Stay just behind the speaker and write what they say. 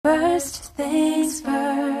First things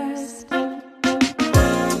first.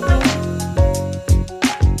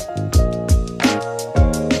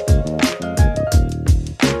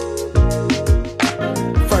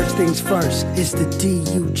 First things first, it's the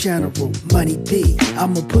DU General, Money B.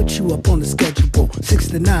 I'ma put you up on the schedule, 6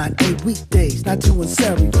 to 9, 8 weekdays, not 2 and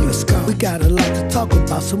 7. Let's go. We got a lot to talk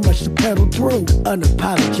about, so much to pedal through.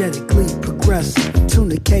 Unapologetically progressive. Tune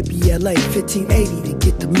to KBLA 1580 to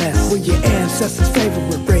get the mess. We're your ancestors'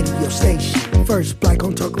 favorite radio station. First black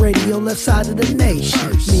on talk radio, left side of the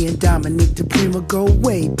nation. Me and Dominique DePrima go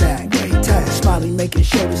way back. Smiley making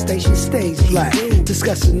sure the station stays black.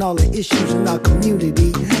 Discussing all the issues in our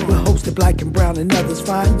community. We're hosted black and brown and others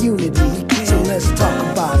find unity. So let's talk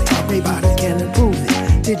about it. Maybe we can improve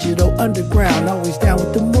it. Digital underground, always down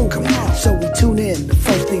with the movement. So we tune in to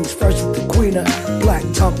First Things First with the Queen of Black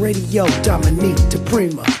Talk Radio, Dominique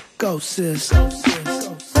DePrima. Go sis. First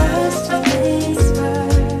things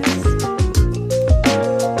first.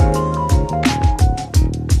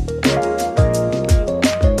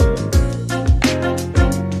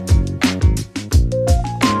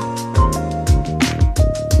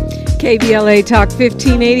 KBLA Talk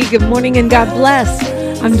 1580. Good morning and God bless.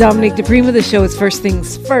 I'm Dominique DePrima. The show is First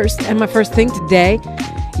Things First. And my first thing today,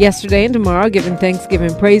 yesterday, and tomorrow, giving thanks,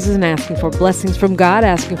 giving praises, and asking for blessings from God,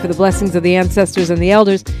 asking for the blessings of the ancestors and the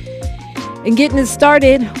elders. And getting it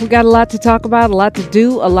started, we got a lot to talk about, a lot to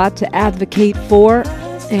do, a lot to advocate for.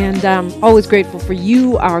 And I'm always grateful for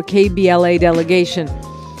you, our KBLA delegation.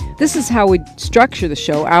 This is how we structure the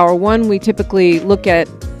show. Hour one, we typically look at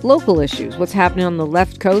local issues, what's happening on the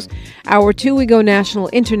left coast. Hour two, we go national,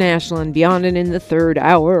 international, and beyond. And in the third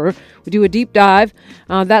hour, we do a deep dive.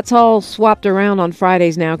 That's all swapped around on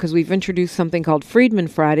Fridays now because we've introduced something called Freedman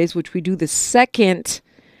Fridays, which we do the second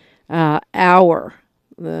hour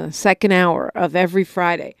of every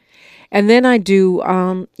Friday. And then I do,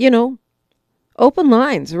 open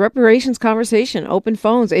lines, reparations conversation, open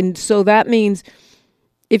phones. And so that means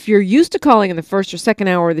if you're used to calling in the first or second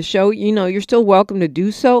hour of the show, you're still welcome to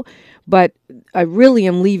do so. But I really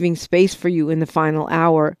am leaving space for you in the final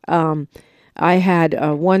hour. I had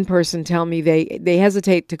one person tell me they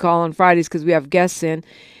hesitate to call on Fridays because we have guests in.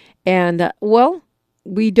 And,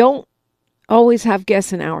 we don't always have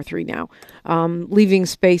guests in hour three now. Leaving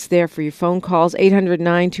space there for your phone calls,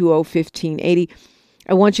 800-920-1580.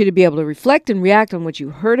 I want you to be able to reflect and react on what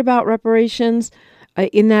you heard about reparations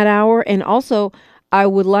in that hour. And also, I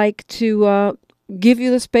would like to give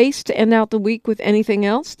you the space to end out the week with anything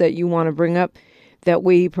else that you want to bring up that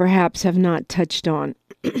we perhaps have not touched on.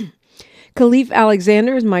 Khalif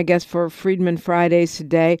Alexander is my guest for Freedman Fridays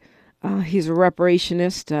today. He's a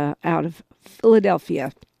reparationist out of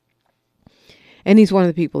Philadelphia. And he's one of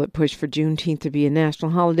the people that pushed for Juneteenth to be a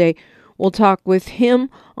national holiday. We'll talk with him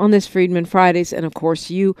on this Freedman Fridays. And, of course,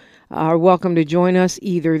 you are welcome to join us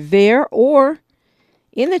either there or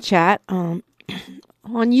in the chat on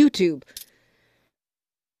YouTube.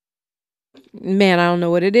 Man, I don't know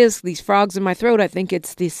what it is. These frogs in my throat. I think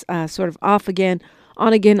it's this sort of off again,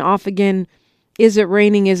 on again, off again. Is it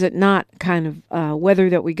raining? Is it not? Kind of weather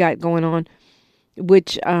that we got going on,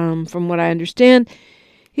 which, from what I understand,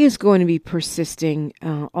 is going to be persisting.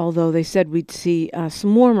 Although they said we'd see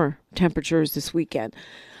some warmer temperatures this weekend.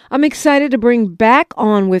 I'm excited to bring back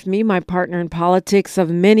on with me my partner in politics of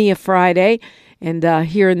many a Friday. And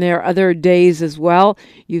here and there other days as well.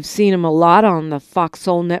 You've seen him a lot on the Fox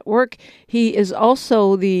Soul Network. He is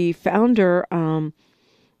also the founder of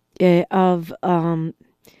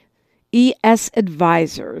ES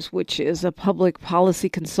Advisors, which is a public policy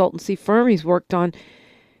consultancy firm. He's worked on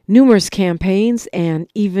numerous campaigns and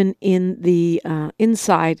even in the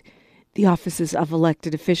inside the offices of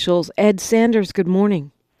elected officials. Ed Sanders, good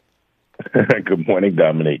morning. Good morning,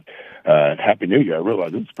 Dominique. Happy New Year. I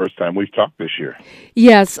realize it's the first time we've talked this year.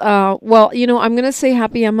 Yes. I'm going to say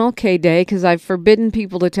Happy MLK Day because I've forbidden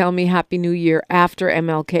people to tell me Happy New Year after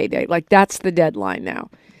MLK Day. Like, that's the deadline now.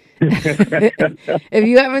 If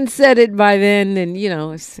you haven't said it by then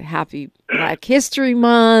it's Happy Black History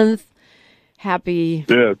Month. Happy.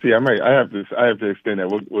 Yeah. See, I have to extend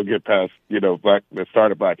that. We'll get past the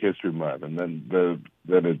start of Black History Month, and then the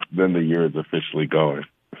year is officially going.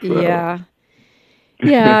 So. Yeah.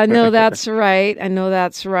 Yeah, I know that's right.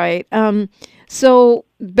 So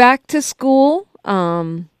back to school,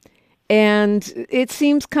 and it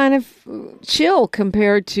seems kind of chill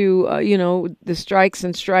compared to the strikes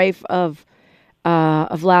and strife of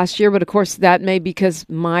last year. But of course, that may be because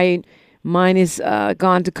mine is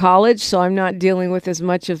gone to college, so I'm not dealing with as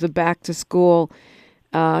much of the back to school,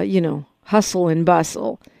 hustle and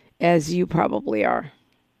bustle as you probably are.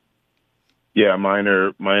 Yeah, mine are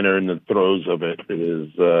in the throes of it. It is,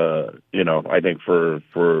 I think for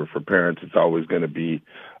parents, it's always going to be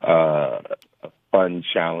a fun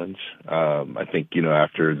challenge. I think,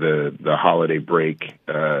 after the holiday break,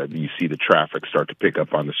 you see the traffic start to pick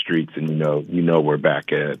up on the streets, and we're back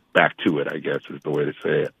to it, I guess is the way to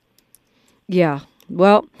say it. Yeah.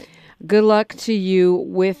 Well, good luck to you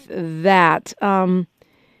with that.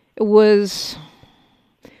 It was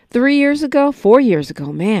 4 years ago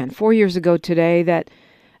today that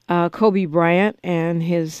Kobe Bryant and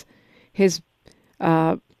his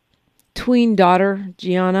tween daughter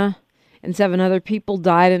Gianna and 7 other people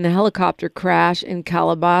died in a helicopter crash in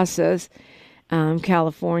Calabasas,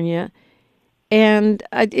 California, and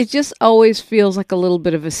it just always feels like a little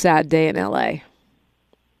bit of a sad day in LA.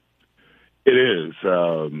 It is.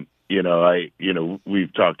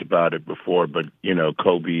 We've talked about it before, but,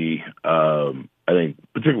 Kobe, I think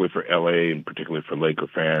particularly for LA and particularly for Laker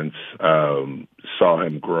fans, saw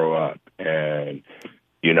him grow up. And,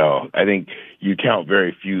 I think you count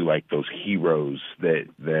very few like those heroes that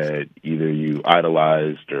either you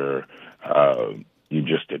idolized or you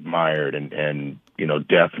just admired. And,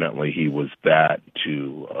 definitely he was that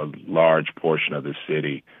to a large portion of the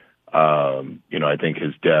city. I think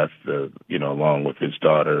his death, along with his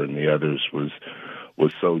daughter and the others, was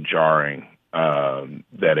so jarring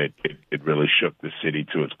that it really shook the city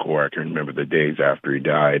to its core. I can remember the days after he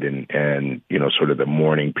died, and sort of the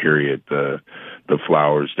mourning period, the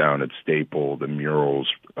flowers down at Staple, the murals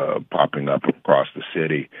popping up across the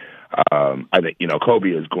city. I think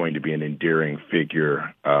Kobe is going to be an endearing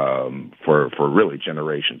figure for really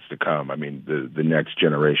generations to come. I mean, the next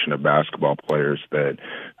generation of basketball players that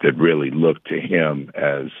really look to him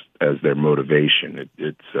as their motivation.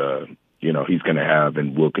 He's going to have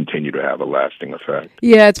and will continue to have a lasting effect.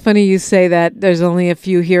 Yeah, it's funny you say that. There's only a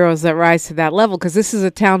few heroes that rise to that level because this is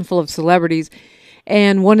a town full of celebrities.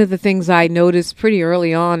 And one of the things I noticed pretty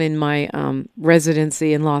early on in my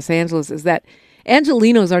residency in Los Angeles is that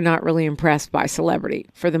Angelenos are not really impressed by celebrity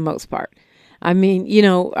for the most part. I mean,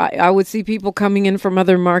 I would see people coming in from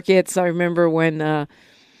other markets. I remember when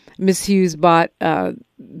Miss Hughes bought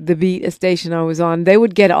the Beat, a station I was on, they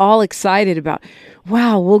would get all excited about,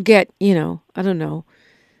 wow, we'll get, we'll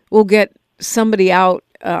get somebody out,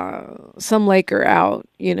 some Laker out,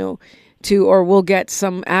 or we'll get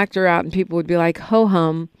some actor out, and people would be like,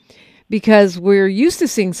 ho-hum, because we're used to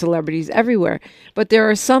seeing celebrities everywhere. But there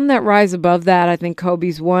are some that rise above that. I think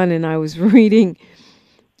Kobe's one, and I was reading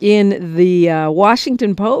in the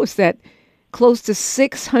Washington Post that close to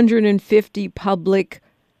 650 public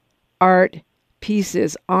art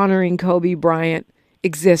pieces honoring Kobe Bryant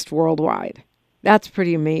exist worldwide. That's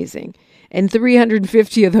pretty amazing. And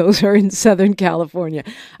 350 of those are in Southern California.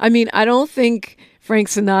 I mean, I don't think Frank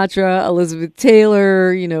Sinatra, Elizabeth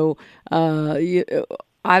Taylor,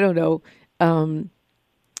 I don't know. I'm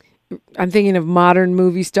thinking of modern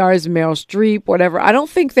movie stars, Meryl Streep, whatever. I don't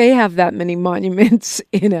think they have that many monuments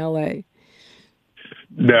in LA.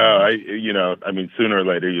 No, sooner or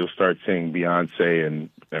later you'll start seeing Beyonce and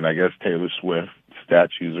I guess Taylor Swift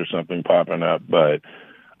statues or something popping up, but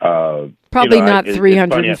probably not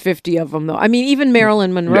 350 of them though. I mean, even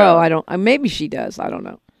Marilyn Monroe, I don't. Maybe she does. I don't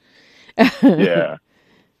know. Yeah,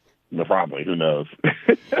 probably. Who knows?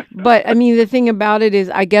 But I mean, the thing about it is,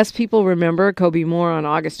 I guess people remember Kobe more on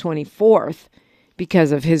August 24th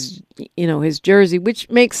because of his jersey, which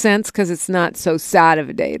makes sense because it's not so sad of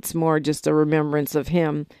a day. It's more just a remembrance of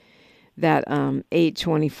him. That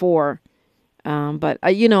 8/24. But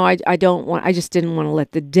I just didn't want to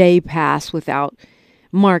let the day pass without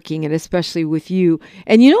marking it, especially with you.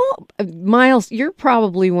 And Miles, you're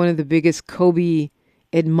probably one of the biggest Kobe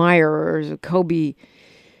admirers, Kobe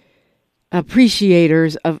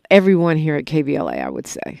appreciators of everyone here at KBLA, I would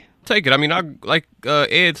say. Take it. I mean, like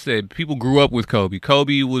Ed said, people grew up with Kobe.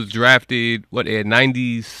 Kobe was drafted, Ed,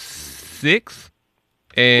 96?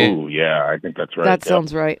 Oh, yeah, I think that's right. That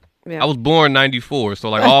sounds right. Yeah. I was born 94, so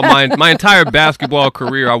like all my entire basketball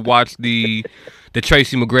career, I watched the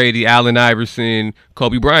Tracy McGrady, Allen Iverson,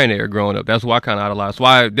 Kobe Bryant era growing up. That's why I kind of idolized. So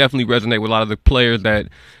I definitely resonate with a lot of the players that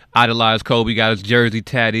idolized Kobe. Got his jersey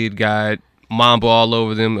tatted, got Mamba all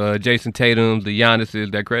over them. Jason Tatum's, the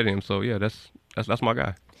Giannis's that credit him. So yeah, that's my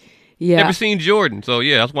guy. Yeah. Never seen Jordan, so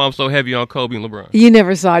yeah, that's why I'm so heavy on Kobe and LeBron. You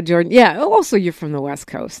never saw Jordan. Yeah. Also, you're from the West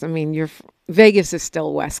Coast. I mean, Vegas is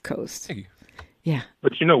still West Coast. Thank you. Yeah.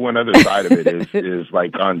 But one other side of it is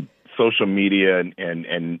like on social media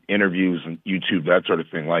and interviews and YouTube, that sort of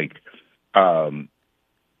thing. Like the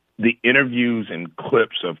interviews and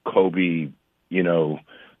clips of Kobe,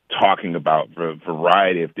 talking about a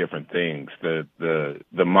variety of different things. The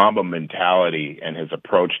Mamba mentality and his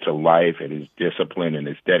approach to life and his discipline and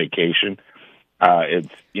his dedication.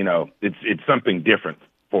 It's something different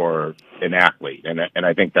for an athlete, and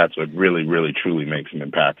I think that's what really, really, truly makes him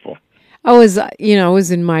impactful. I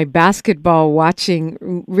was in my basketball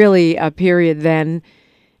watching really a period then.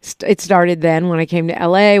 It started then when I came to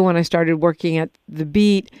LA, when I started working at the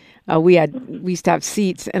Beat. We used to have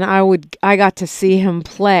seats, and I got to see him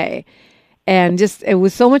play. And it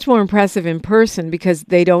was so much more impressive in person because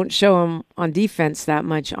they don't show him on defense that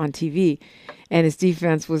much on TV. And his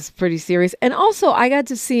defense was pretty serious. And also, I got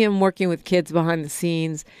to see him working with kids behind the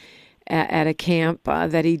scenes at a camp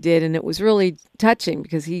that he did. And it was really touching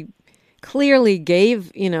because he clearly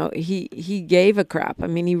gave, he gave a crap. I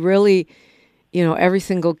mean, he really, every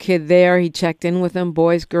single kid there, he checked in with them,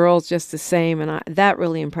 boys, girls, just the same. And that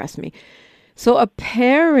really impressed me. So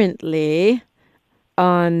apparently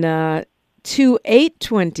on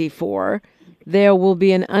 2/8/24, there will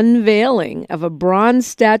be an unveiling of a bronze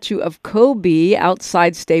statue of Kobe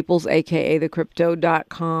outside Staples, aka the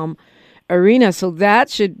Crypto.com arena. So that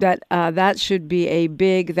should be a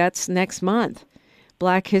big. That's next month,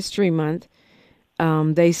 Black History Month.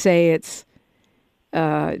 They say it's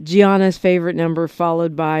Gianna's favorite number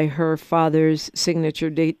followed by her father's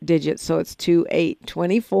signature digit. So it's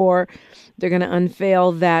 2/8/24. They're going to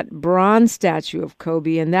unveil that bronze statue of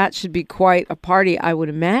Kobe, and that should be quite a party, I would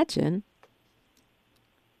imagine.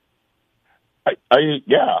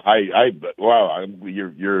 Wow,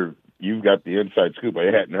 you've got the inside scoop. I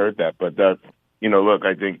hadn't heard that, but that, look,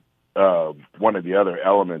 I think one of the other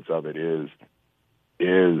elements of it is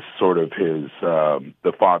sort of his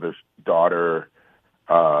the father's daughter,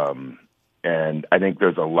 and I think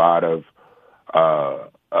there's a lot of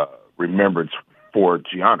remembrance for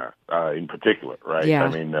Gianna in particular, right? Yeah. I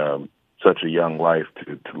mean, such a young life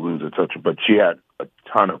to lose at but she had a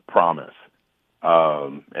ton of promise.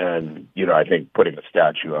 And I think putting a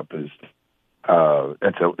statue up is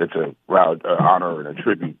it's a honor and a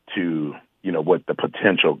tribute to what the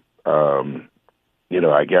potential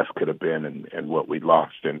I guess could have been and what we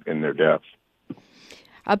lost in their deaths.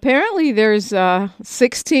 Apparently, there's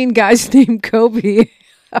 16 guys named Kobe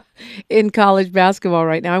in college basketball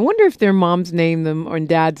right now. I wonder if their moms name them or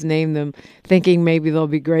dads name them, thinking maybe they'll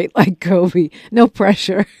be great like Kobe. No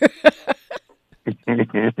pressure.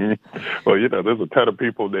 Well, there's a ton of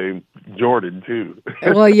people named Jordan, too.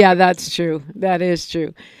 Well, yeah, that's true. That is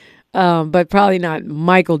true. But probably not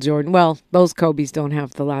Michael Jordan. Well, those Kobes don't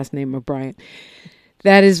have the last name of Bryant.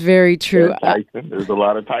 That is very true. Tyson. There's a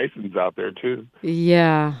lot of Tysons out there, too.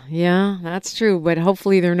 Yeah, that's true. But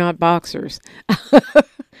hopefully they're not boxers.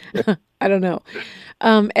 I don't know.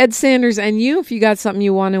 Ed Sanders and you, if you got something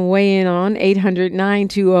you want to weigh in on,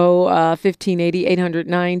 800-920-1580,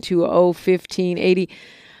 800-920-1580.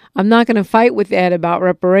 I'm not going to fight with Ed about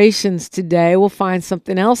reparations today. We'll find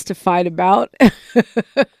something else to fight about.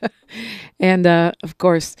 And, of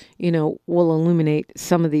course, we'll illuminate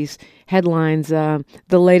some of these headlines. The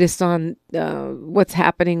latest on what's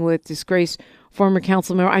happening with disgraced former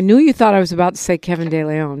council member. I knew you thought I was about to say Kevin De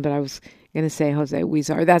Leon, but I was going to say Jose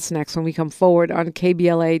Huizar. That's next when we come forward on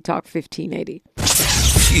KBLA Talk 1580.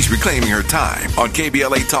 She's reclaiming her time on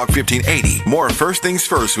KBLA Talk 1580. More First Things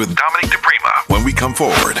First with Dominic DePrima when we come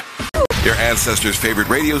forward. Your ancestors' favorite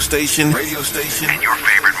radio station, and your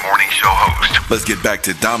favorite morning show host. Let's get back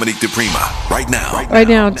to Dominic DePrima right now. Right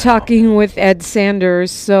now, talking with Ed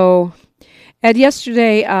Sanders. So, Ed,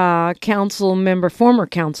 yesterday, former council member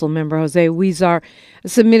Jose Huizar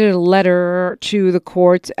submitted a letter to the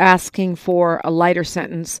court asking for a lighter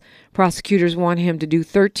sentence. Prosecutors want him to do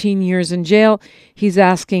 13 years in jail. He's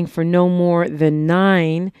asking for no more than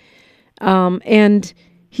 9. And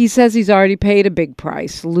he says he's already paid a big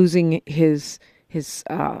price, losing his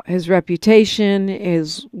reputation,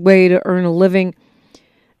 his way to earn a living,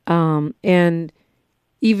 and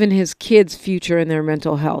even his kids' future and their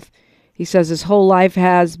mental health. He says his whole life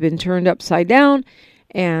has been turned upside down,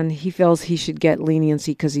 and he feels he should get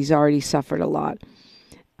leniency because he's already suffered a lot.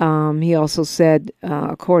 He also said,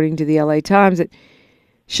 according to the LA Times, that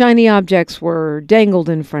shiny objects were dangled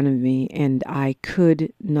in front of me, and I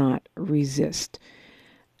could not resist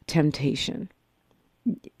temptation.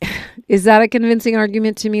 Is that a convincing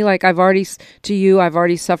argument to me? Like I've already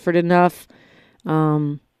suffered enough.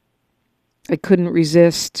 I couldn't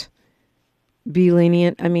resist. Be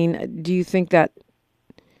lenient. I mean, do you think it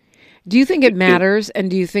matters?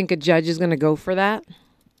 And do you think a judge is going to go for that?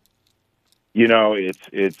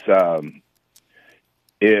 It's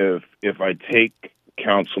if I take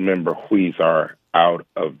Councilmember Huizar out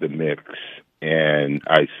of the mix and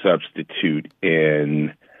I substitute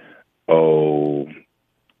in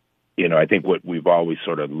I think what we've always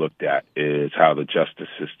sort of looked at is how the justice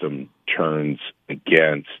system turns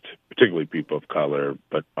against, particularly people of color,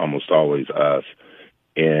 but almost always us,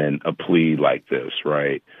 in a plea like this,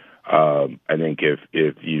 right? I think if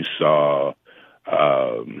you saw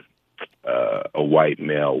a white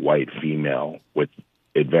male, white female with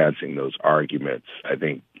advancing those arguments, I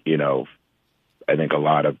think a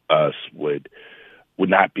lot of us would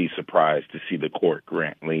not be surprised to see the court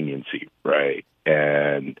grant leniency, right?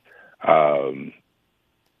 And I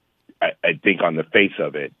think on the face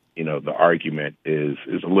of it, the argument is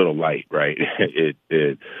a little light, right?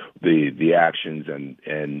 The actions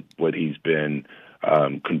and what he's been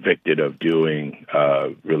convicted of doing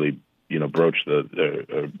really, broach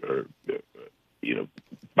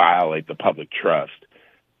violate the public trust,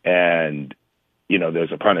 and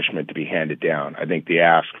there's a punishment to be handed down. I think the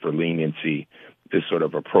ask for leniency is sort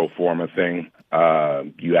of a pro forma thing.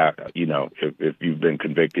 If you've been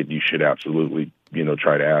convicted, you should absolutely,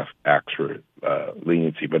 try to ask for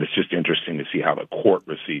leniency. But it's just interesting to see how the court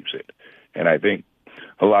receives it. And I think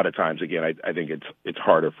a lot of times, again, I think it's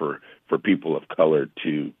harder for people of color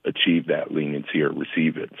to achieve that leniency or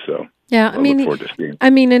receive it. So yeah,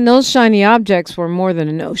 and those shiny objects were more than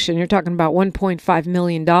a notion. You're talking about $1.5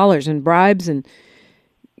 million in bribes and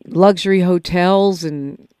luxury hotels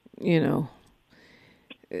and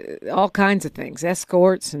all kinds of things,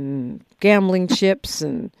 escorts and gambling chips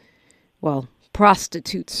and,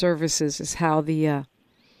 prostitute services is how the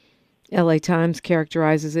LA Times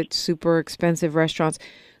characterizes it, super expensive restaurants.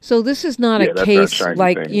 So this is not a case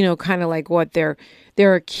like, kind of like what they're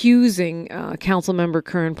accusing Councilmember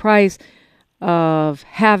Curran Price of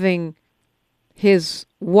having his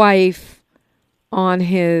wife on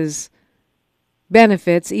his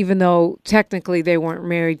benefits, even though technically they weren't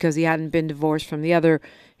married because he hadn't been divorced from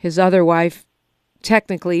his other wife.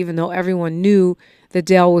 Technically, even though everyone knew that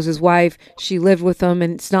Dale was his wife, she lived with him,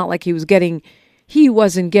 and it's not like he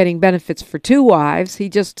wasn't getting benefits for two wives. He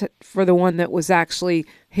just for the one that was actually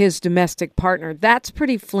his domestic partner. That's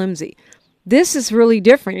pretty flimsy. This is really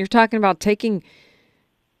different. You're talking about taking,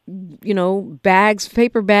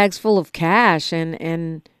 paper bags full of cash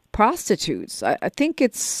and prostitutes. I think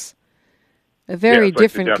it's a very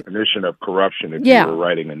different like the definition of corruption. If you were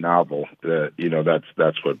writing a novel, that's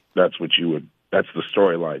the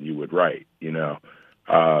storyline you would write.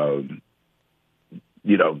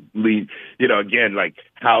 Again, like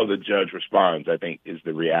how the judge responds, I think, is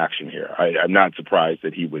the reaction here. I'm not surprised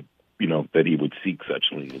that he would seek such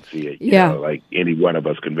leniency. Like any one of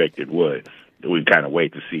us convicted would. We kind of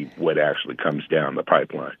wait to see what actually comes down the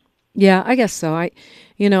pipeline. Yeah, I guess so. I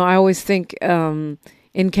always think in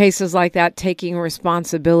cases like that, taking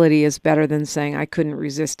responsibility is better than saying I couldn't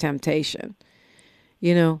resist temptation.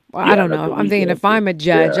 I don't know. I'm thinking if I'm a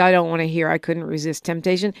judge, I don't want to hear I couldn't resist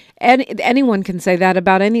temptation. And anyone can say that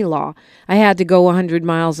about any law. I had to go 100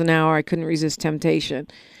 miles an hour. I couldn't resist temptation.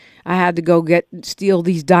 I had to go steal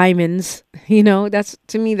these diamonds. To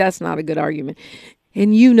me, that's not a good argument.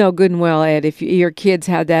 And good and well, Ed, if your kids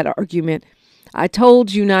had that argument, I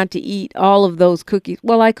told you not to eat all of those cookies.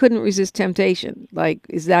 Well, I couldn't resist temptation. Like,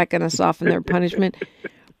 is that going to soften their punishment?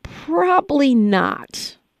 Probably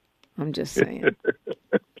not. I'm just saying. This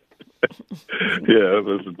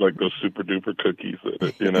is like those super duper cookies,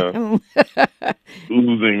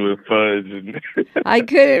 oozing with fudge. I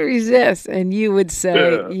couldn't resist. And you would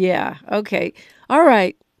say, okay. All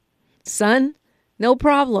right, son, no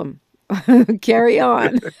problem. Carry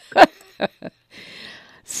on.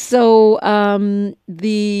 So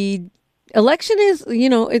the election is,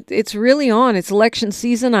 it's really on. It's election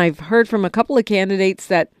season. I've heard from a couple of candidates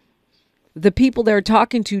that the people they're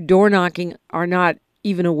talking to door knocking are not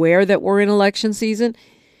even aware that we're in election season.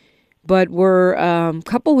 But we're a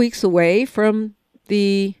couple weeks away from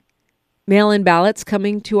the mail-in ballots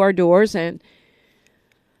coming to our doors and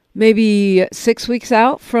maybe 6 weeks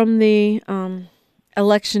out from the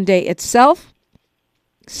election day itself.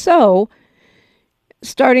 So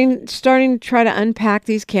starting to try to unpack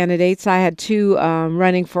these candidates. I had two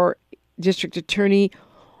running for district attorney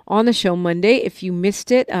on the show Monday. If you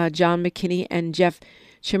missed it, John McKinney and Jeff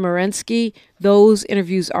Chemerinsky, those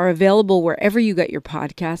interviews are available wherever you get your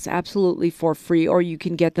podcasts, absolutely for free, or you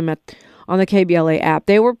can get them on the KBLA app.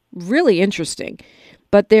 They were really interesting,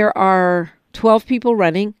 but there are 12 people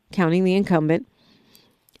running, counting the incumbent,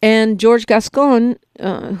 and George Gascon,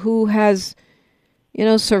 who has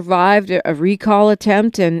survived a recall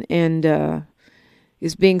attempt and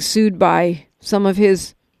is being sued by some of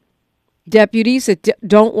his deputies that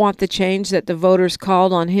don't want the change that the voters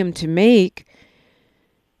called on him to make,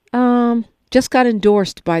 just got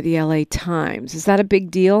endorsed by the LA Times. Is that a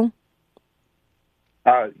big deal?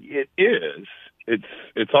 It is.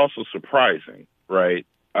 It's also surprising, right?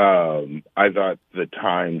 I thought the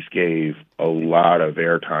Times gave a lot of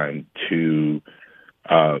airtime to.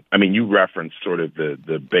 You referenced sort of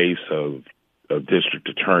the base of district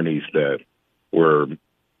attorneys that were,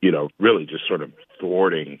 really just sort of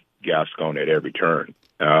thwarting Gascon at every turn,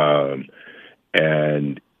 and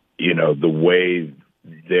the way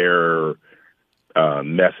their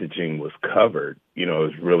messaging was covered,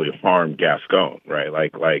 has really harmed Gascon, right?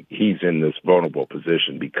 Like he's in this vulnerable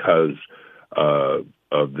position because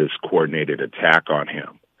of this coordinated attack on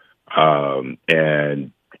him.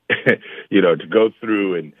 And, to go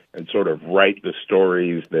through and sort of write the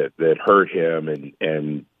stories that hurt him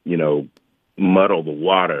and, muddle the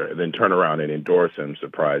water and then turn around and endorse him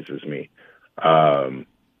surprises me.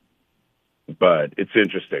 But it's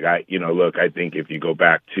interesting. I think if you go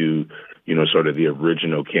back to, sort of the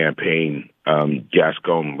original campaign,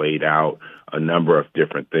 Gascon laid out a number of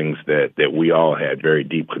different things that we all had very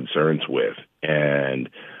deep concerns with. And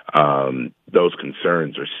those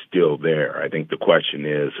concerns are still there. I think the question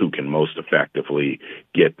is who can most effectively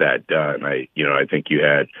get that done. I think you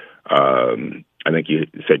had, you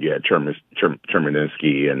said you had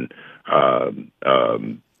Cherminsky and,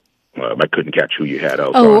 I couldn't catch who you had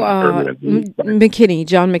else on. McKinney,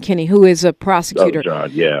 John McKinney, who is a prosecutor,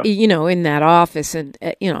 John, yeah. In that office and,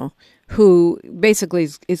 who basically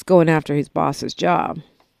is going after his boss's job.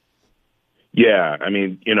 Yeah,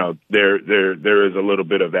 there is a little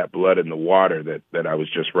bit of that blood in the water that I was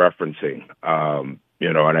just referencing, and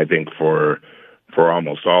I think for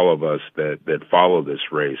almost all of us that follow this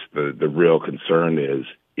race, the real concern is,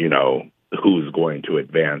 who's going to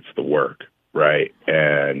advance the work, right?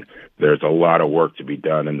 And there's a lot of work to be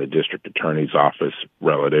done in the district attorney's office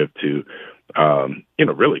relative to,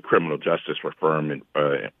 really criminal justice reform and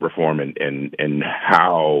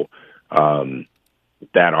how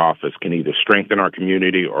that office can either strengthen our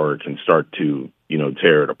community or it can start to,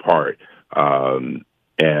 tear it apart. And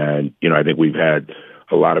I think we've had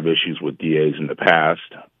a lot of issues with DAs in the past.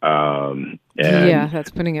 Yeah,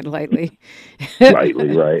 that's putting it lightly.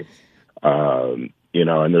 Lightly, right. And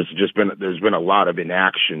there's been a lot of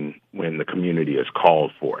inaction when the community has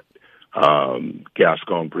called for it.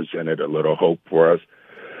 Gascon presented a little hope for us.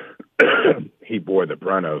 He bore the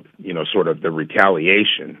brunt of, sort of the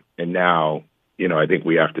retaliation. And now, I think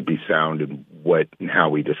we have to be sound in what and how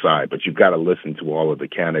we decide. But you've got to listen to all of the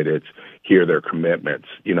candidates, hear their commitments.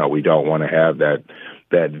 We don't want to have that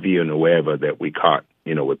Villanueva that we caught,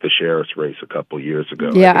 with the sheriff's race a couple of years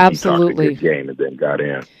ago. Yeah, absolutely. He talked a good game and then got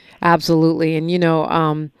in. Absolutely.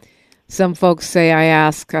 And, some folks say I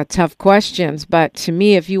ask tough questions, but to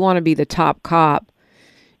me, if you want to be the top cop,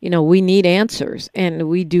 we need answers, and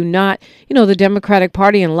we do not, the Democratic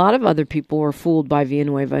Party and a lot of other people were fooled by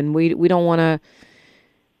Villanueva, and we don't want to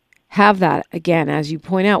have that again, as you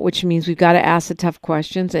point out, which means we've got to ask the tough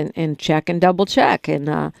questions and check and double check. And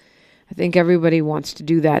I think everybody wants to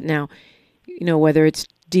do that now, whether it's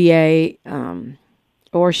DA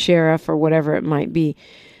or sheriff or whatever it might be.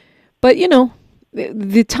 But,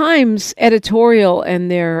 the Times editorial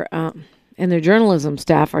and their journalism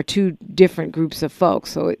staff are two different groups of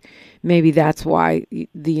folks. So maybe that's why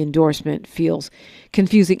the endorsement feels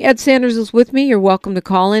confusing. Ed Sanders is with me. You're welcome to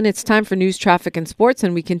call in. It's time for news, traffic, and sports,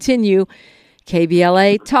 and we continue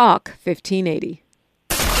KBLA Talk 1580.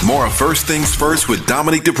 More of First Things First with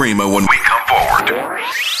Dominique DePrima when we come forward.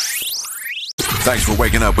 Thanks for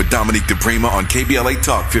waking up with Dominique DePrima on KBLA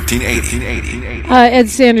Talk 1580. Ed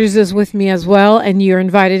Sanders is with me as well, and you're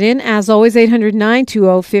invited in. As always,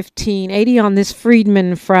 800-920-1580 on this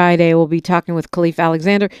Freedman Friday. We'll be talking with Khalif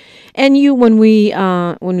Alexander and you when we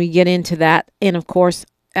get into that. And, of course,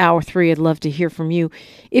 Hour 3, I'd love to hear from you.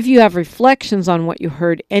 If you have reflections on what you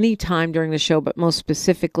heard any time during the show, but most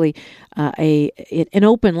specifically an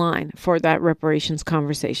open line for that reparations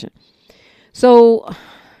conversation. So...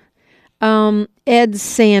 Ed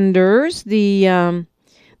Sanders, the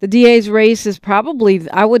DA's race is probably,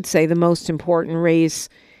 I would say, the most important race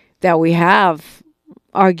that we have,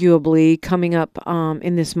 arguably, coming up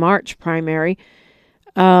in this March primary.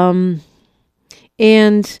 And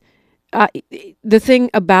the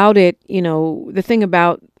thing about it, the thing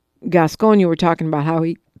about Gascon, you were talking about how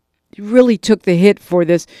he really took the hit for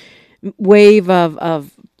this wave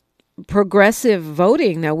of progressive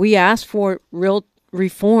voting that we asked for real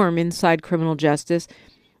reform inside criminal justice.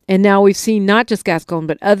 And now we've seen not just Gascon,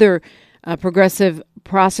 but other progressive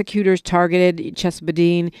prosecutors targeted,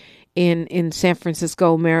 Chesapeake in San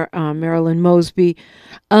Francisco, Marilyn Mosby.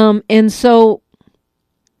 And so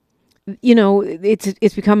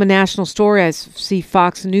it's become a national story. I see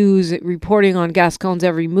Fox News reporting on Gascon's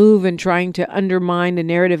every move and trying to undermine the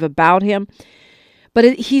narrative about him.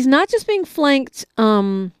 But he's not just being flanked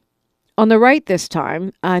on the right this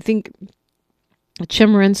time. I think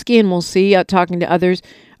Chemerinsky, and we'll see, talking to others,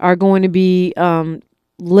 are going to be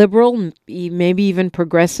liberal, maybe even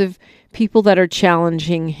progressive people that are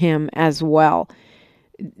challenging him as well.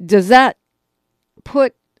 Does that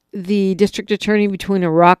put the district attorney between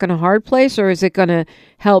a rock and a hard place, or is it going to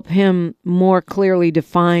help him more clearly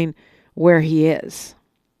define where he is?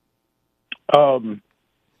 Good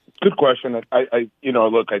question. Look,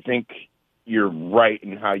 I think you're right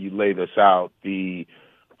in how you lay this out. We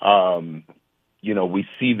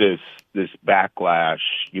see this backlash,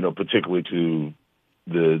 particularly to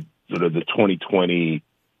the sort of the 2020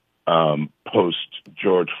 post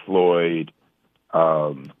George Floyd.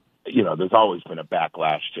 There's always been a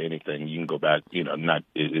backlash to anything. You can go back,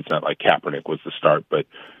 it's not like Kaepernick was the start, but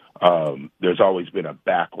there's always been a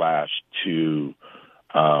backlash to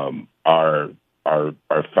our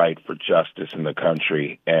fight for justice in the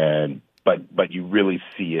country, but you really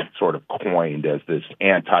see it sort of coined as this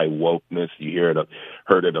anti-wokeness. You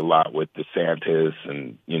heard it a lot with DeSantis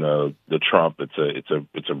and the Trump.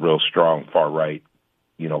 It's a real strong far right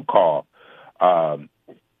call.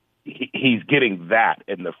 He's getting that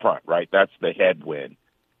in the front, right? That's the headwind.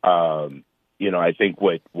 I think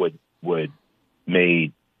what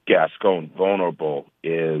made Gascon vulnerable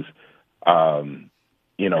is,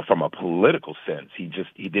 from a political sense, he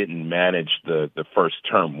didn't manage the first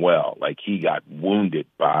term well. Like, he got wounded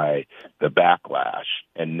by the backlash.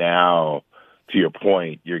 And now, to your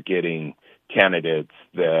point, you're getting candidates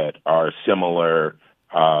that are similar,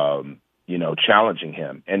 challenging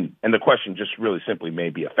him. And the question just really simply may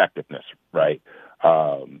be effectiveness, right?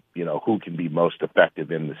 Who can be most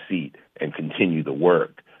effective in the seat and continue the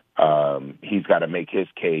work? He's got to make his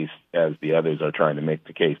case as the others are trying to make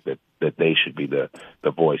the case that they should be the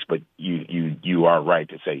voice. But you are right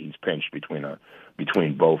to say he's pinched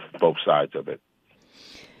between both sides of it.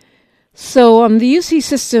 So the UC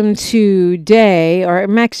system today, or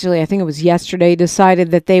actually I think it was yesterday,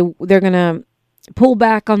 decided that they're going to pull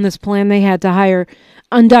back on this plan they had to hire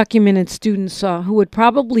undocumented students who would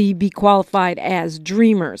probably be qualified as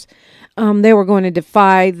dreamers. They were going to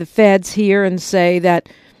defy the feds here and say that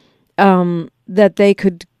that they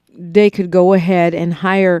could go ahead and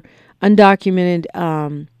hire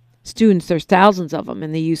undocumented students. There's thousands of them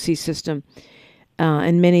in the UC system,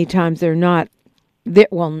 and many times they're not.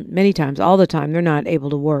 Many times, all the time, they're not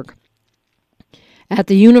able to work. At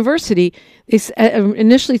the university, they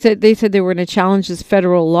initially said they were going to challenge this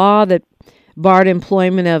federal law that barred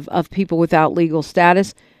employment of people without legal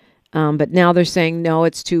status. But now they're saying, no,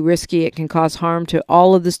 it's too risky. It can cause harm to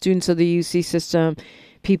all of the students of the UC system.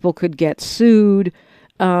 People could get sued.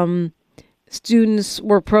 Students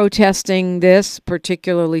were protesting this,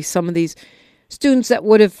 particularly some of these students that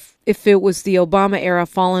would have, if it was the Obama era,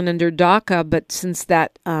 fallen under DACA, but since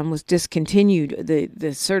that was discontinued,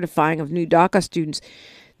 the certifying of new DACA students,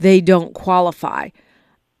 they don't qualify.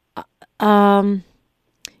 How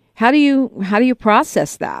do you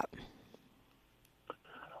process that?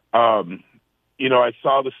 I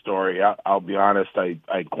saw the story. I'll be honest. I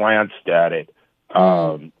glanced at it.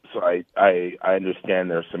 So I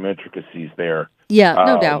understand there's some intricacies there. Yeah,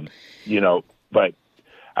 no doubt. But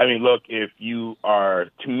I mean, look, if you're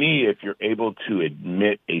able to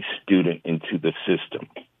admit a student into the system,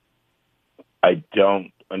 I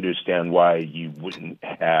don't understand why you wouldn't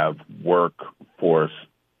have workforce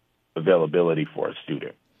availability for a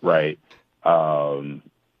student, right? And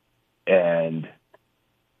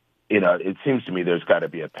it seems to me there's got to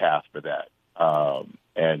be a path for that,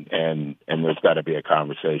 and there's got to be a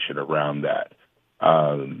conversation around that.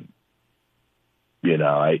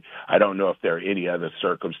 I don't know if there are any other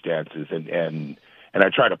circumstances, and I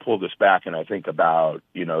try to pull this back, and I think about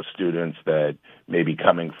students that may be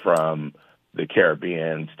coming from the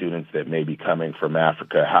Caribbean, students that may be coming from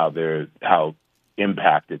Africa, how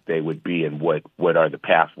impacted they would be, and what are the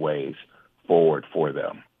pathways forward for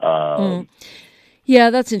them.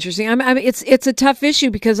 Yeah, that's interesting. I mean, it's a tough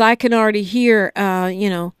issue because I can already hear,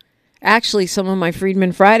 actually some of my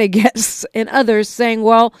Freedman Friday guests and others saying,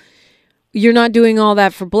 well, you're not doing all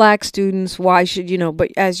that for black students. Why should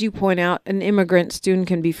But as you point out, an immigrant student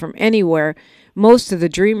can be from anywhere. Most of the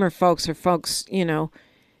dreamer folks are folks,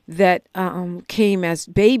 that came as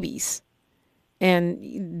babies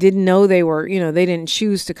and didn't know they were, they didn't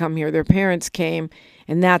choose to come here. Their parents came,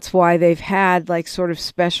 and that's why they've had like sort of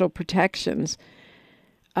special protections.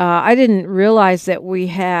 I didn't realize that we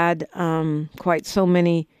had quite so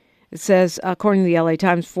many It says, according to the LA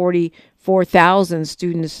Times, 44,000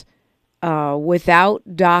 students without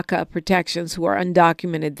DACA protections who are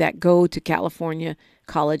undocumented that go to California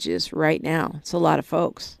colleges right now. It's a lot of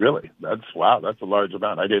folks. Really? That's a large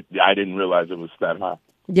amount. I didn't realize it was that high.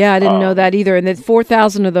 Yeah, I didn't know that either. And then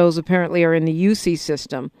 4,000 of those apparently are in the UC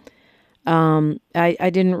system. I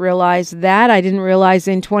didn't realize that. I didn't realize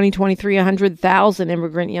in 2023, 100,000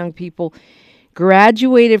 immigrant young people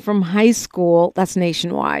graduated from high school, that's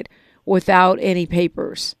nationwide, without any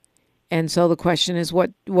papers. And so the question is,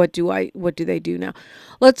 what do they do now?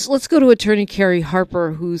 Let's go to Attorney Carrie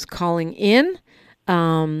Harper, who's calling in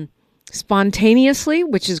spontaneously,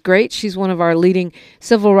 which is great. She's one of our leading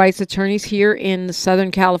civil rights attorneys here in the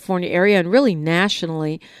Southern California area and really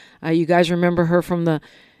nationally. You guys remember her from the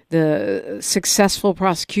successful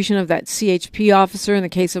prosecution of that CHP officer in the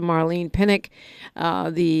case of Marlene Pinnock,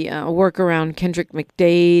 the work around Kendrick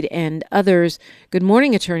McDade and others. Good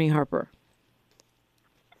morning, Attorney Harper.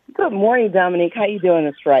 Good morning, Dominique. How you doing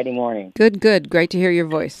this Friday morning? Good. Great to hear your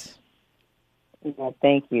voice. Well,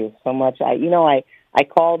 thank you so much. I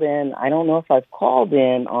called in. I don't know if I've called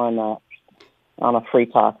in on a Free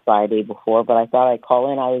Talk Friday before, but I thought I'd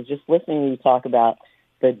call in. I was just listening to you talk about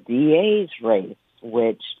the DA's race,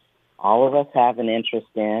 which all of us have an interest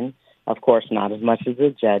in. Of course, not as much as the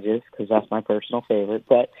judges, because that's my personal favorite.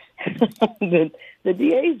 But the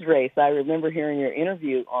DA's race, I remember hearing your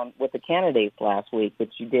interview with the candidates last week,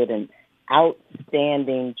 which you did an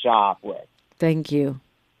outstanding job with. Thank you.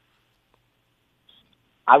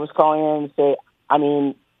 I was calling in to say,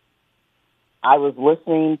 I was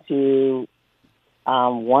listening to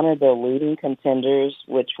one of the leading contenders,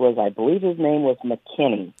 which was, I believe his name was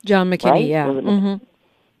McKinney. John McKinney, right? yeah. Mm-hmm.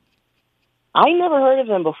 I never heard of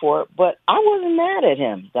him before, but I wasn't mad at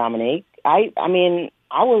him, Dominique. I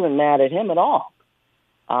wasn't mad at him at all.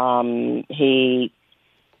 He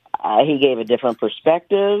gave a different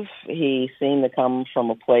perspective. He seemed to come from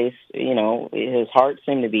a place, his heart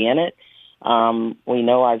seemed to be in it. We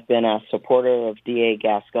know I've been a supporter of DA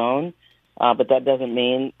Gascon, but that doesn't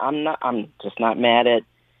mean I'm just not mad at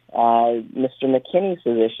Mr. McKinney's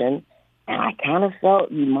position. And I kind of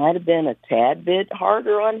felt you might have been a tad bit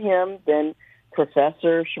harder on him than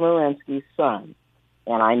Professor Chemerinsky's son.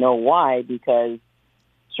 And I know why, because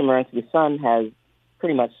Chemerinsky's son has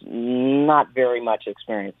pretty much not very much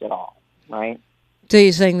experience at all, right? So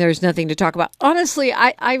you're saying there's nothing to talk about. Honestly,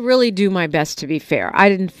 I really do my best to be fair. I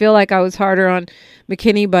didn't feel like I was harder on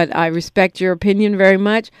McKinney, but I respect your opinion very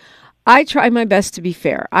much. I try my best to be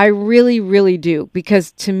fair. I really, really do,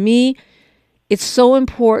 because to me, it's so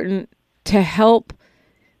important to help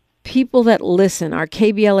people that listen, our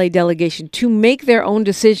KBLA delegation, to make their own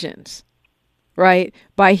decisions, right?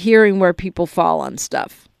 By hearing where people fall on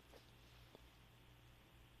stuff.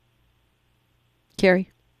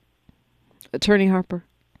 Carrie? Attorney Harper?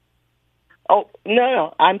 Oh,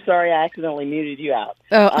 no. I'm sorry. I accidentally muted you out.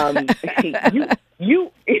 Oh.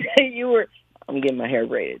 You were... I'm getting my hair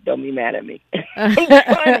braided. Don't be mad at me. I'm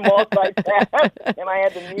trying to multitask, and I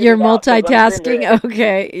had to mute You're it out 'cause multitasking?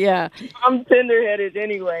 Okay, yeah. I'm tender-headed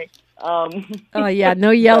anyway. Oh, yeah,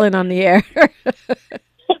 no yelling on the air.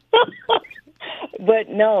 But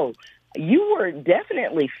no, you were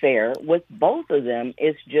definitely fair with both of them.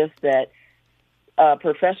 It's just that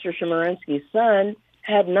Professor Chemerinsky's son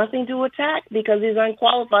had nothing to attack because he's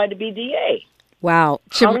unqualified to be DA. Wow.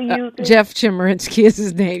 Jeff Chemerinsky is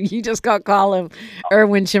his name. You just got to call him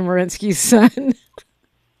Erwin Chemerinsky's son.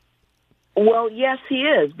 Well, yes, he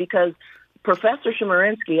is, because Professor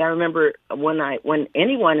Chemerinsky, I remember when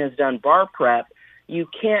anyone has done bar prep, you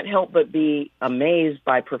can't help but be amazed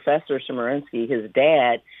by Professor Chemerinsky, his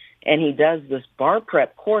dad, and he does this bar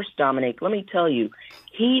prep course, Dominic. Let me tell you,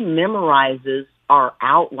 he memorizes our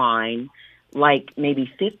outline like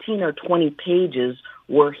maybe 15 or 20 pages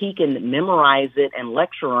where he can memorize it and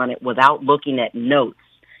lecture on it without looking at notes.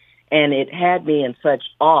 And it had me in such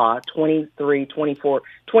awe 23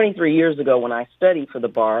 years ago when I studied for the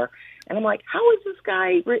bar. And I'm like, how is this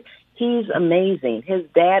guy? He's amazing. His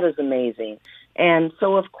dad is amazing. And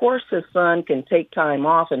so, of course, his son can take time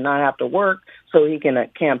off and not have to work so he can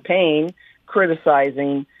campaign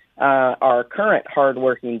criticizing our current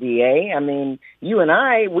hardworking DA. I mean, you and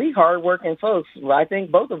I, we hardworking folks. I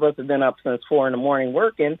think both of us have been up since 4 a.m.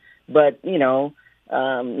 working, but,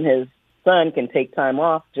 his son can take time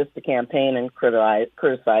off just to campaign and criticize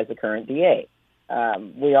the current DA.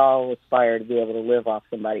 We all aspire to be able to live off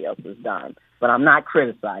somebody else's dime, but I'm not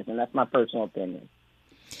criticizing. That's my personal opinion.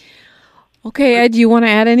 Okay, Ed, do you want to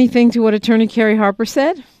add anything to what Attorney Carrie Harper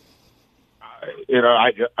said?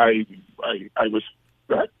 I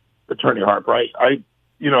respect Attorney Harper. I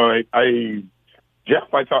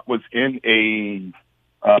Jeff, I thought, was in a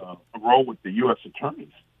role with the U.S. Attorney's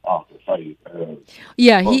office.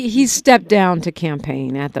 He's stepped down to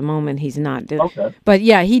campaign at the moment. He's not. Okay. But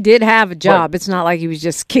yeah, he did have a job. It's not like he was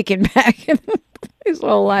just kicking back his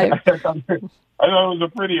whole life. I thought it was a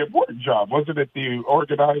pretty important job. Wasn't it the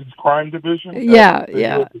Organized Crime Division? Yeah.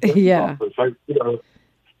 I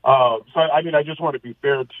just want to be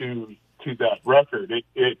fair to that record.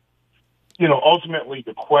 It ultimately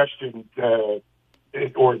the question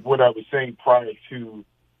or what I was saying prior to,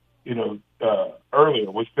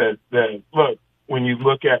 earlier was that look, when you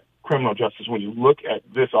look at criminal justice, when you look at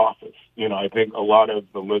this office, I think a lot of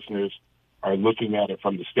the listeners are looking at it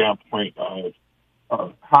from the standpoint of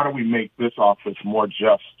how do we make this office more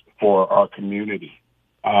just for our community?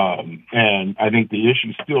 And I think the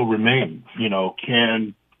issue still remains,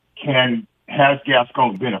 has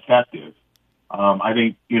Gascon been effective? I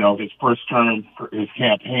think, his first term for his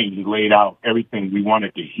campaign, he laid out everything we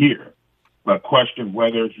wanted to hear, but questioned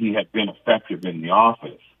whether he had been effective in the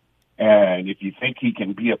office. And if you think he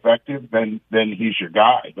can be effective, then he's your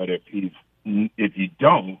guy. But if you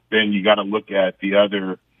don't, then you got to look at the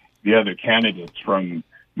other candidates from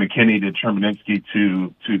McKinney to Terminsky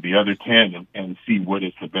to the other 10 and see what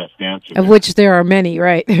is the best answer. Of which there are many,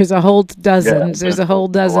 right? There's a whole dozen. Yeah, there's a whole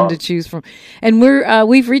dozen to choose from. And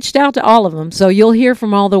we've reached out to all of them. So you'll hear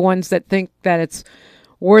from all the ones that think that it's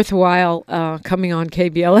worthwhile coming on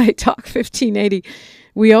KBLA Talk 1580.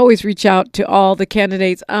 We always reach out to all the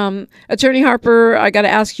candidates. Attorney Harper, I got to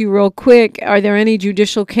ask you real quick, are there any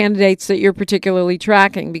judicial candidates that you're particularly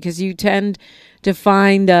tracking? Because you tend to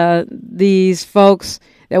find these folks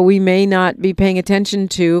that we may not be paying attention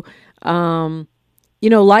to,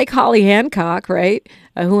 like Holly Hancock, right,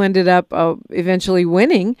 who ended up eventually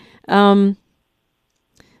winning. So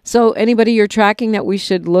anybody you're tracking that we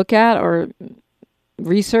should look at or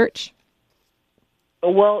research?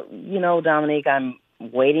 Well, Dominique, I'm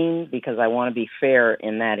waiting because I want to be fair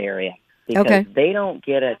in that area. Because they don't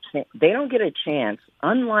get a chance,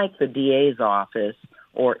 unlike the DA's office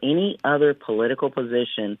or any other political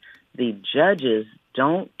position, the judges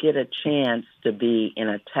don't get a chance to be in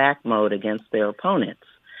attack mode against their opponents.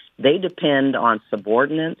 They depend on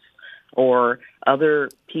subordinates or other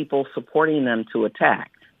people supporting them to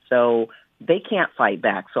attack. So they can't fight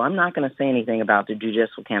back. So I'm not going to say anything about the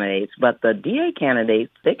judicial candidates, but the DA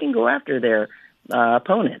candidates, they can go after their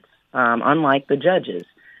opponents, unlike the judges.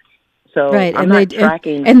 So right, I'm not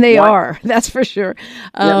tracking. And they are, that's for sure.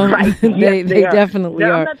 Right. They definitely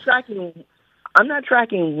are. I'm not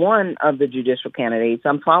tracking one of the judicial candidates.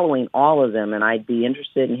 I'm following all of them, and I'd be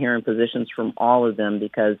interested in hearing positions from all of them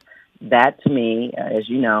because that, to me, as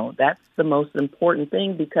you know, that's the most important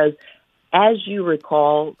thing because as you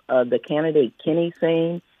recall, the candidate Kinney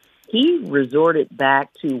saying, he resorted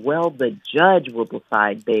back to, the judge will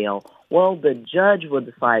decide bail. The judge will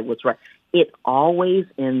decide what's right. It always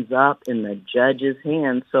ends up in the judge's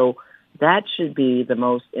hands. So that should be the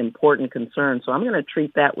most important concern. So I'm going to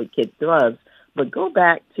treat that with kid gloves. But go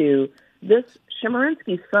back to this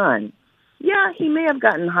Chemerinsky's son. Yeah, he may have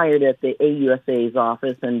gotten hired at the AUSA's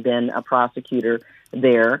office and been a prosecutor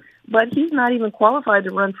there, but he's not even qualified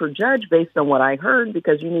to run for judge based on what I heard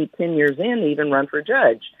because you need 10 years in to even run for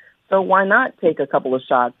judge. So why not take a couple of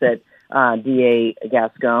shots at DA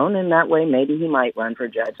Gascon, and that way maybe he might run for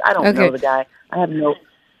judge. I don't know the guy. I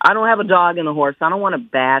don't have a dog in the horse. I don't want to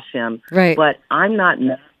bash him, right. But I'm not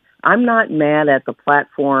mad at the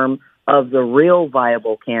platform of the real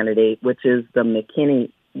viable candidate, which is the McKinney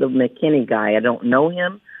guy. I don't know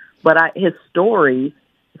him, but his story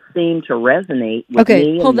seemed to resonate with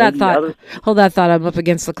me. Hold that thought. I'm up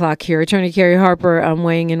against the clock here. Attorney Kerry Harper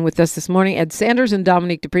weighing in with us this morning. Ed Sanders and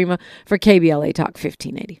Dominique DePrima for KBLA Talk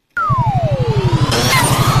 1580.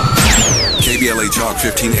 KBLA Talk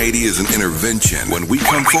 1580 is an intervention. When we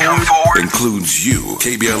come forward, includes you.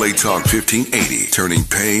 KBLA Talk 1580, turning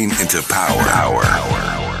pain into power.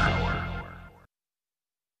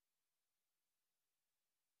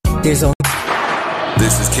 This is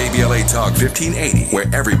KBLA Talk 1580, where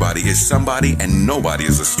everybody is somebody and nobody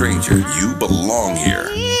is a stranger. You belong here.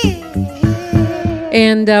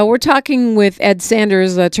 And we're talking with Ed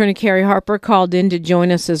Sanders. Attorney Kerry Harper called in to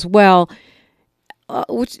join us as well.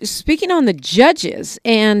 Speaking on the judges,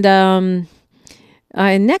 and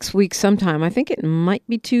next week sometime, I think it might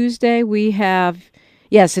be Tuesday,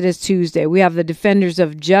 yes, it is Tuesday. We have the Defenders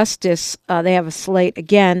of Justice. They have a slate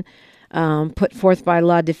again. Put forth by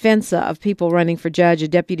La Defensa of people running for judge, a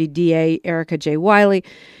Deputy DA, Erica J. Wiley,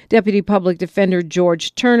 Deputy Public Defender,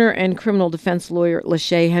 George Turner, and criminal defense lawyer,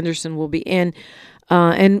 Lachey Henderson will be in.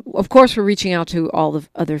 And of course, we're reaching out to all the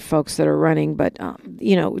other folks that are running, but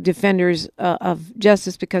defenders of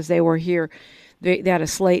justice, because they were here. They had a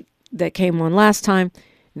slate that came on last time.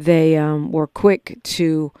 They were quick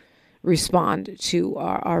to respond to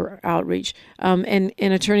our outreach. And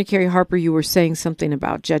Attorney Carrie Harper, you were saying something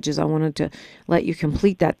about judges. I wanted to let you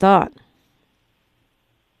complete that thought.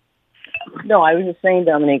 No, I was just saying,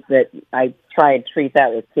 Dominique, that I try to treat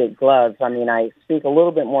that with kid gloves. I mean, I speak a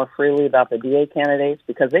little bit more freely about the DA candidates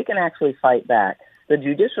because they can actually fight back. The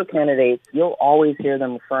judicial candidates, you'll always hear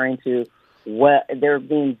them referring to what they're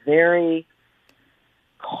being very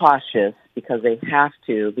cautious because they have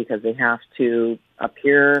to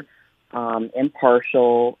appear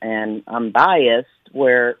impartial and unbiased,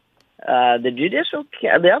 where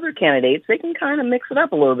the other candidates, they can kind of mix it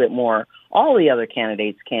up a little bit more. All the other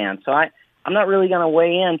candidates can. So I'm not really going to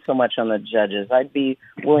weigh in so much on the judges. I'd be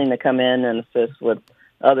willing to come in and assist with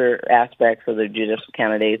other aspects of the judicial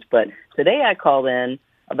candidates. But today I called in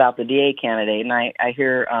about the DA candidate, and I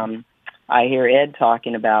hear Ed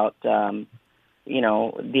talking about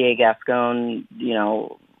DA Gascon,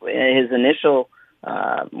 his initial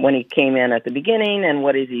when he came in at the beginning and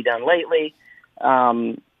what has he done lately.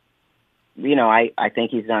 I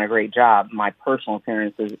think he's done a great job. My personal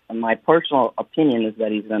opinion is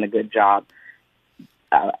that he's done a good job.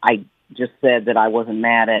 I just said that I wasn't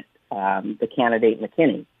mad at the candidate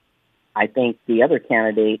McKinney. I think the other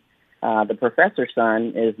candidate, the professor's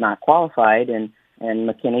son, is not qualified, and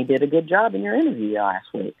McKinney did a good job in your interview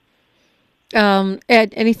last week.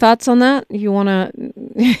 Ed, any thoughts on that? You wanna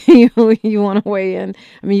you wanna weigh in?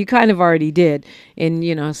 I mean, you kind of already did, in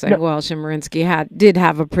saying, well, Chemerinsky did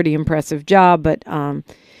have a pretty impressive job, but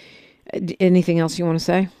anything else you want to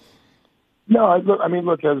say? No, look,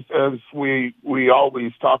 as we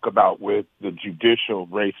always talk about with the judicial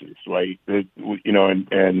races, right?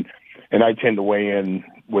 And I tend to weigh in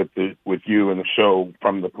with you and the show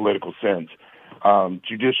from the political sense.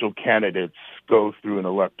 Judicial candidates go through an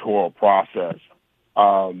electoral process.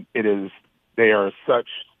 They are such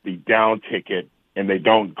the down ticket, and they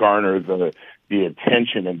don't garner the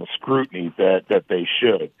attention and the scrutiny that they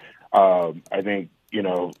should. I think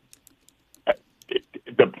the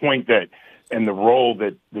point that and the role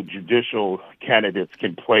that the judicial candidates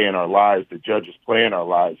can play in our lives, the judges play in our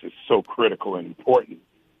lives, is so critical and important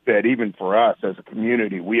that even for us as a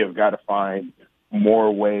community, we have got to find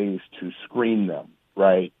more ways to screen them,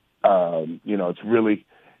 right?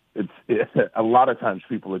 It's a lot of times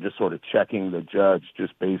people are just sort of checking the judge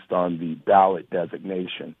just based on the ballot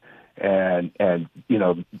designation. And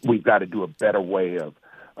we've got to do a better way of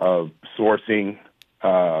sourcing,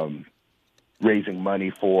 raising money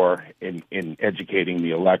for, in educating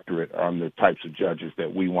the electorate on the types of judges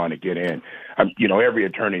that we want to get in. Every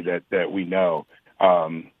attorney that we know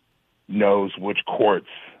knows which courts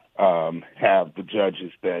have the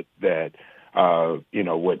judges that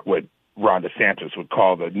what Ron DeSantis would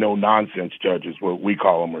call the no-nonsense judges. What we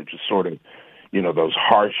call them are just sort of, those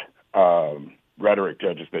harsh rhetoric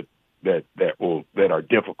judges that are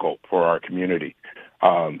difficult for our community,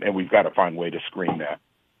 and we've got to find a way to screen that.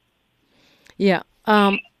 Yeah.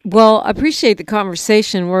 Well, I appreciate the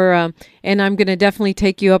conversation. And I'm going to definitely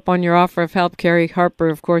take you up on your offer of help. Carrie Harper,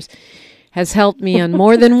 of course, has helped me on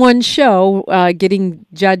more than one show, getting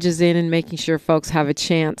judges in and making sure folks have a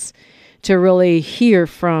chance to really hear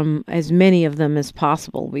from as many of them as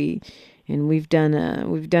possible. We've done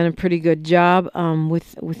a pretty good job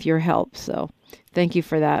with your help. So thank you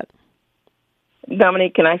for that.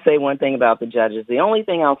 Dominique, can I say one thing about the judges? The only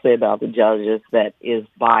thing I'll say about the judges that is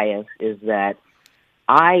biased is that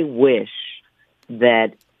I wish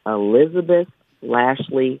that Elizabeth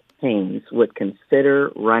Lashley Haynes would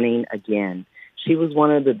consider running again. She was one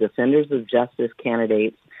of the defenders of justice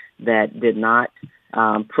candidates that did not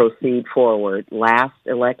proceed forward last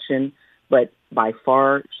election, but by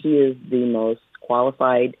far she is the most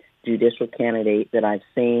qualified judicial candidate that I've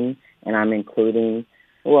seen, and I'm including,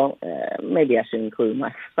 maybe I should include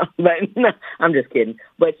myself, but no, I'm just kidding.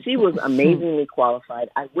 But she was amazingly qualified.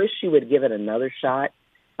 I wish she would give it another shot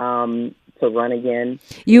to run again.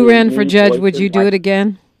 You ran for judge. Would you do it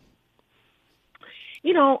again?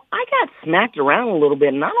 I got smacked around a little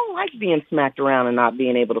bit, and I don't like being smacked around and not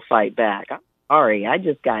being able to fight back. I'm sorry. I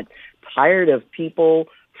just got tired of people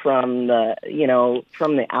from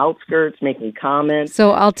the outskirts making comments.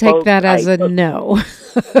 So I'll take that as a no.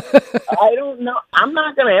 I don't know. I'm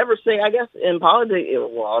not going to ever say, I guess in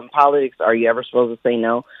politics, are you ever supposed to say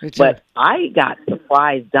no? But I got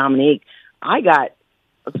surprised, Dominique. I got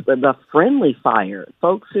the friendly fire.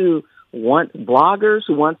 Folks bloggers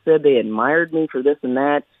who once said they admired me for this and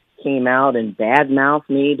that came out and badmouthed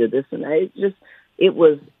me to this and that. it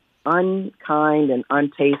was unkind and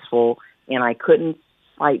untasteful, and I couldn't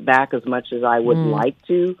fight back as much as I would like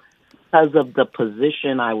to because of the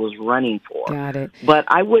position I was running for. Got it. But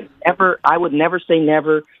I would never say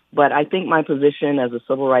never, but I think my position as a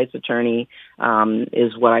civil rights attorney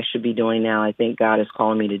is what I should be doing now. I think God is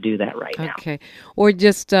calling me to do that right now. Okay. Or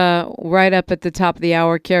just right up at the top of the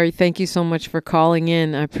hour, Carrie, thank you so much for calling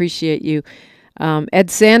in. I appreciate you.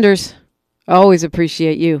 Ed Sanders, always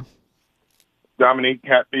appreciate you. Dominique,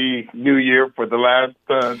 happy New Year for the last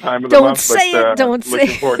time of the month. Don't say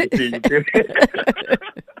looking forward to seeing you.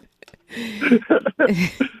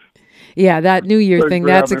 Yeah, that New Year thing,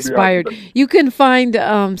 that's expired. Awesome. You can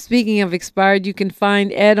find, speaking of expired, you can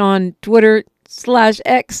find Ed on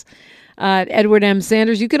Twitter/X, Edward M.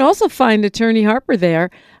 Sanders. You can also find Attorney Harper there.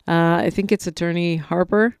 I think it's Attorney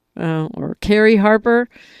Harper or Carrie Harper.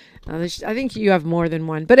 I think you have more than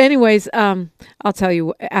one. But anyways, I'll tell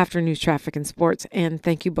you after news, traffic, and sports. And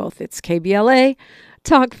thank you both. It's KBLA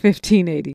Talk 1580.